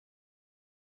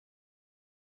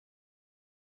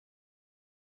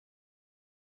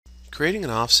Creating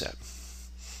an offset.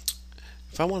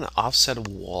 If I want to offset a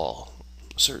wall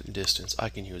a certain distance, I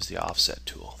can use the offset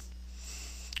tool.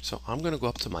 So I'm going to go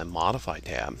up to my Modify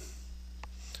tab. I'm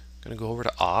going to go over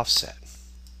to Offset.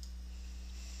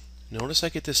 Notice I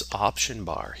get this option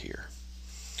bar here.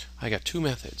 I got two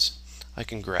methods. I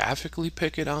can graphically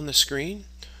pick it on the screen,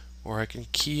 or I can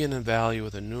key in a value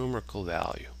with a numerical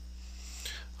value.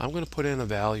 I'm going to put in a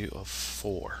value of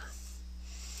 4.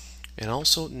 And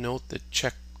also note that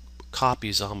check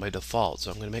copies on by default.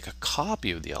 So I'm going to make a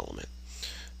copy of the element.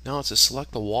 Now it says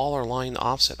select the wall or line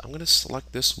offset. I'm going to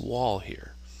select this wall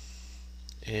here.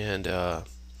 And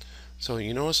so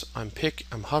you notice I'm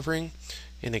hovering,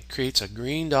 and it creates a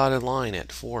green dotted line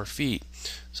at 4 feet.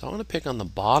 So I'm going to pick on the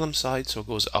bottom side so it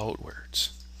goes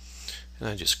outwards. And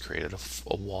I just created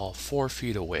a wall 4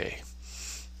 feet away.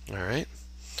 Alright.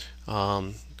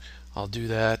 I'll do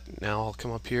that. Now I'll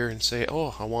come up here and say,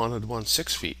 oh, I wanted one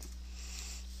 6 feet.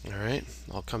 Alright.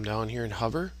 I'll come down here and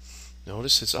hover.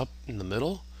 Notice it's up in the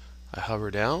middle. I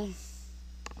hover down.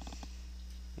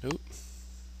 Nope.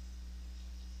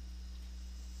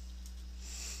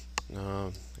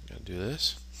 I'm going to do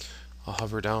this. I'll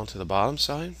hover down to the bottom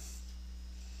side.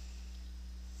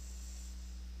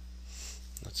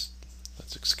 Let's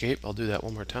escape. I'll do that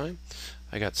one more time.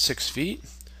 I got 6 feet.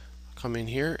 I'll come in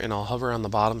here and I'll hover on the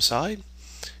bottom side,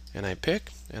 and I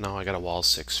pick, and now I got a wall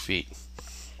 6 feet.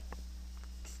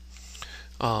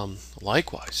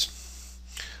 Likewise,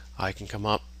 I can come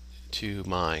up to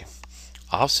my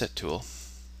offset tool,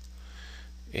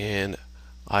 and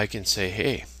I can say,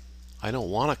 hey, I don't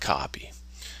want a copy,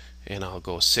 and I'll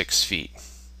go 6 feet,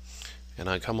 and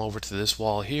I come over to this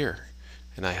wall here,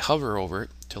 and I hover over it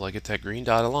till I get that green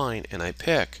dotted line, and I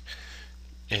pick,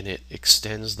 and it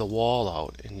extends the wall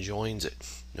out and joins it.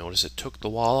 Notice it took the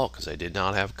wall out because I did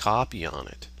not have copy on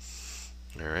it.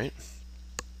 Alright.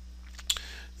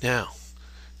 Now,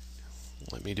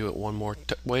 let me do it one more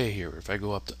way here. If I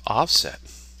go up to Offset,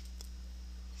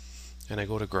 and I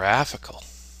go to Graphical,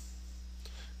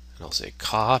 and I'll say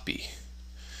Copy,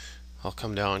 I'll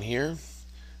come down here,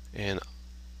 and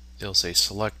it'll say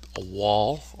select a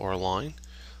wall or a line.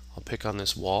 I'll pick on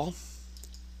this wall,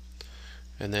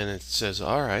 and then it says,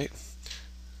 alright,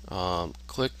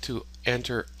 click to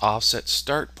enter offset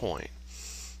start point.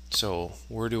 So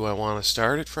where do I want to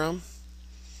start it from?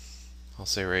 I'll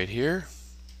say right here.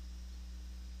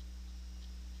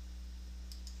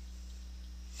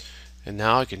 And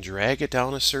now I can drag it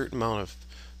down a certain amount of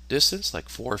distance, like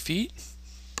 4 feet.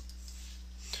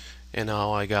 And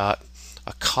now I got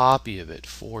a copy of it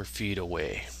 4 feet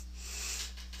away.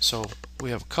 So we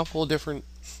have a couple of different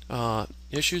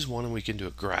issues. One, we can do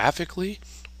it graphically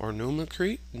or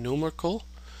numerical,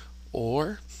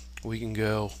 or we can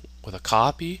go with a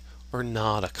copy or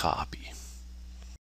not a copy.